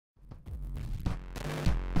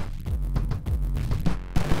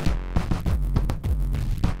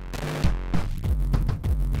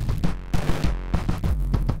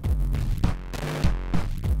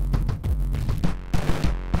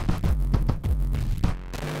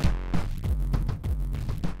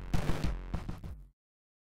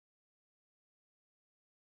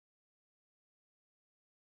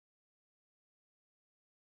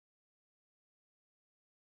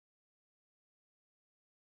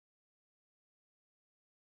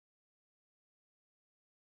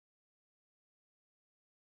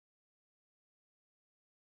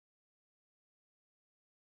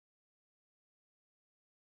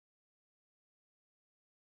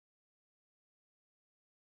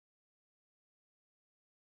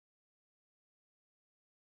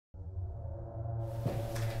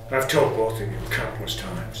I've told both of you countless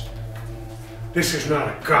times. This is not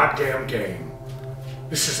a goddamn game.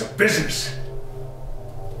 This is a business.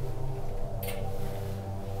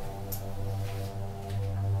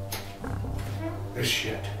 This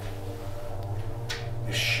shit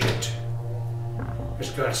has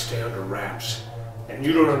got to stay under wraps. And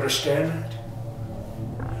you don't understand that?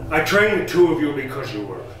 I trained the two of you because you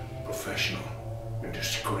were professional and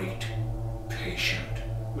discreet, patient,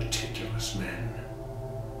 meticulous men.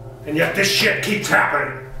 And yet this shit keeps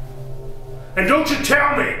happening. And don't you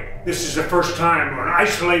tell me this is the first time or an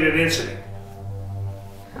isolated incident.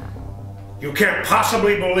 You can't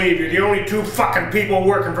possibly believe you're the only two fucking people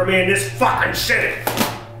working for me in this fucking city.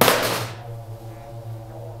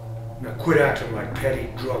 Now quit acting like petty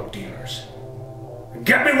drug dealers. And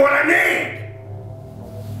get me what I need!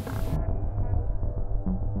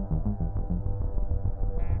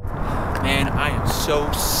 Man, I am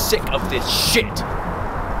so sick of this shit.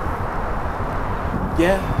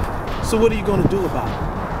 Yeah? So what are you gonna do about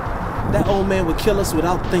it? That old man would kill us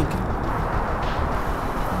without thinking.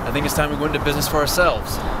 I think it's time we go into business for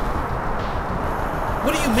ourselves.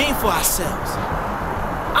 What do you mean for ourselves?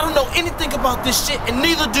 I don't know anything about this shit, and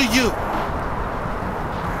neither do you.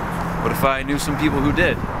 What if I knew some people who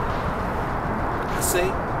did? I say,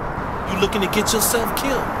 you looking to get yourself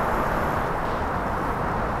killed.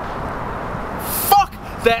 Fuck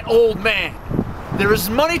that old man! There is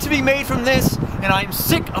money to be made from this, and I am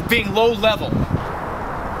sick of being low level.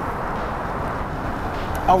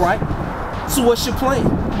 All right, so what's your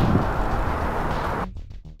plan?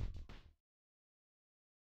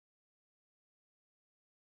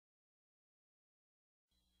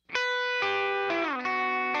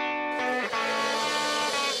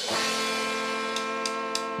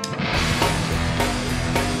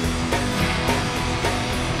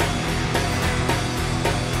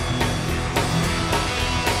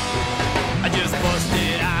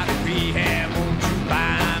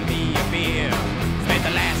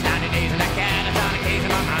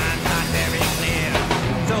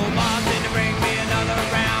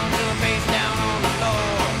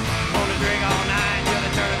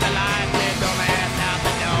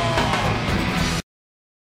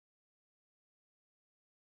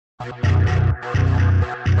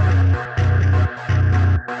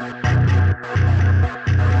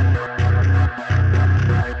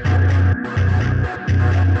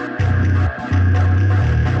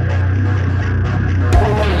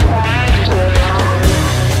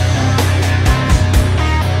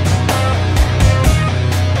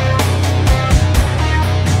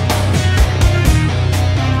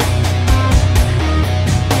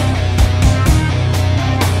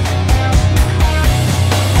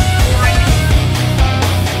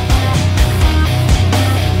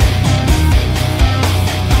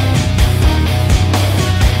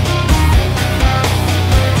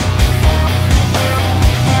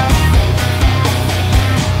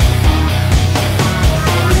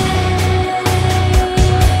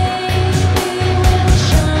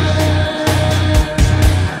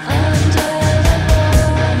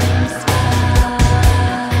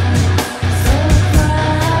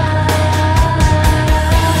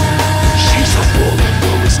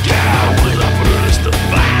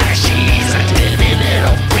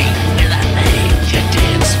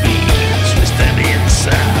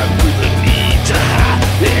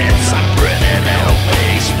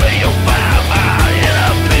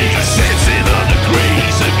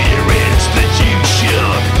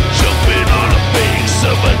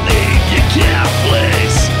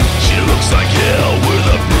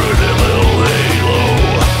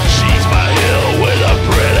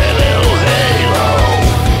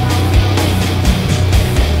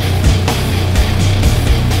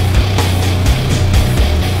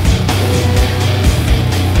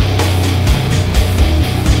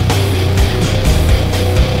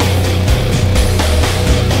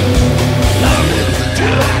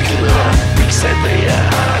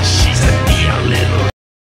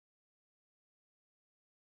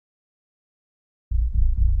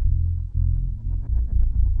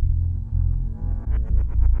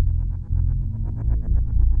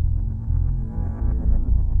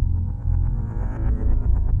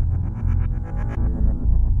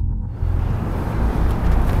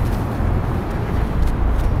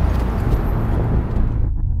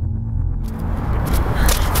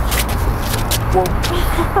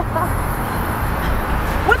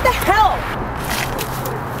 What the hell?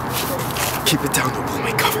 Keep it down, don't pull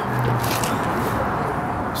my cover.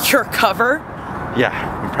 Your cover? Yeah,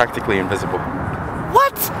 I'm practically invisible.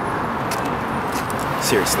 What?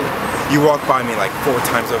 Seriously, you walked by me like 4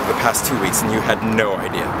 times over the past 2 weeks and you had no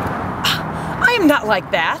idea. I I am not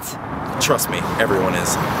like that. Trust me, everyone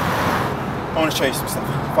is. I want to show you some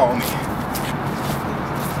stuff. Follow me.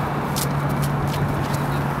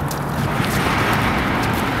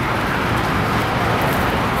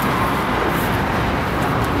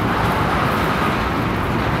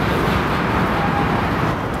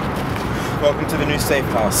 Welcome to the new safe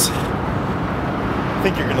house. I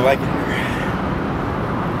think you're gonna like it here.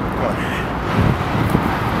 Come on.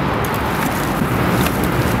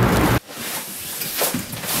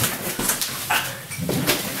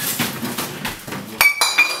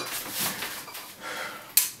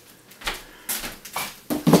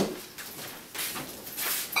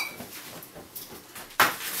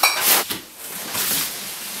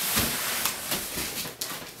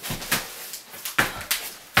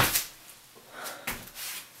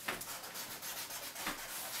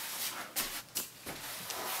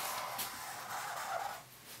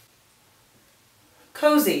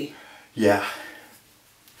 Cozy. Yeah.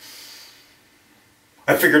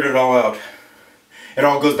 I figured it all out. It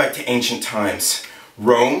all goes back to ancient times.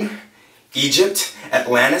 Rome, Egypt,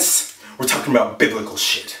 Atlantis. We're talking about biblical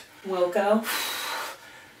shit. Wilco.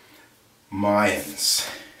 Mayans.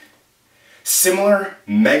 Similar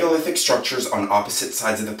megalithic structures on opposite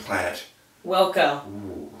sides of the planet. Wilco.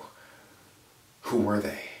 Ooh. Who were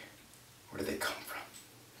they? Where did they come from?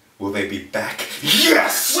 Will they be back?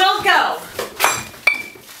 Yes! Wilco!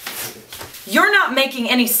 You're not making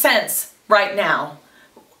any sense right now.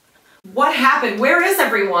 What happened? Where is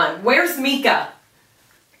everyone? Where's Mika?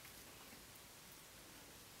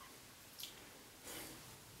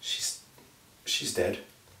 She's dead.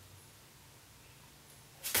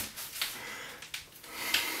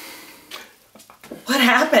 What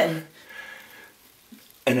happened?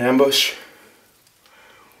 An ambush.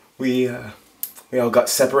 We all got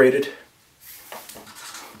separated.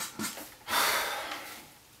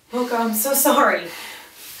 Wilco, I'm so sorry.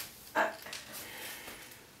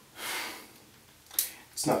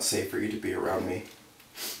 It's not safe for you to be around me.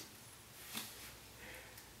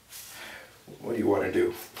 What do you want to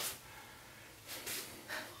do?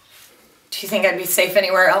 Do you think I'd be safe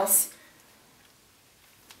anywhere else?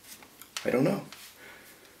 I don't know.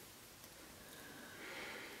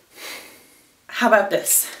 How about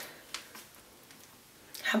this?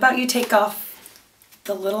 How about you take off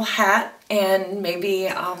the little hat and maybe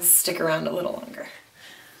I'll stick around a little longer.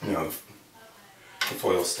 No, the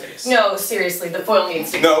foil stays. No, seriously, the foil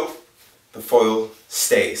needs to... No, the foil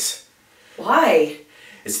stays. Why?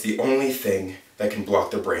 It's the only thing that can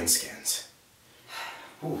block their brain scans.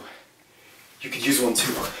 Ooh, you could use one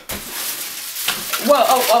too. Whoa,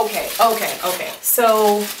 oh, okay.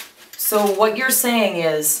 So what you're saying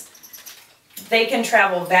is they can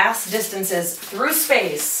travel vast distances through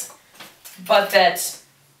space, but that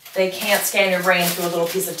they can't scan your brain through a little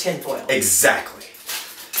piece of tinfoil. Exactly.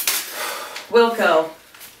 Wilco,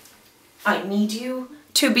 I need you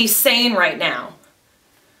to be sane right now.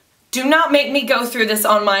 Do not make me go through this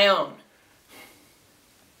on my own.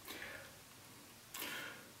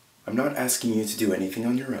 I'm not asking you to do anything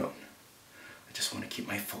on your own. I just want to keep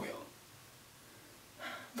my foil.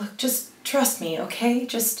 Look, just trust me, okay?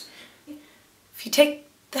 Just, if you take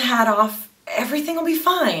the hat off, everything will be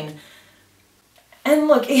fine. And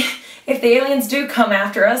look, if the aliens do come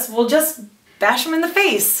after us, we'll just bash them in the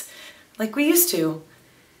face, like we used to.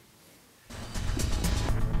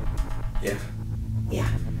 Yeah. Yeah.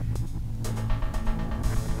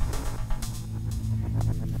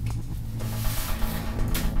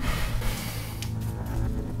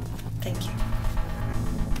 Thank you.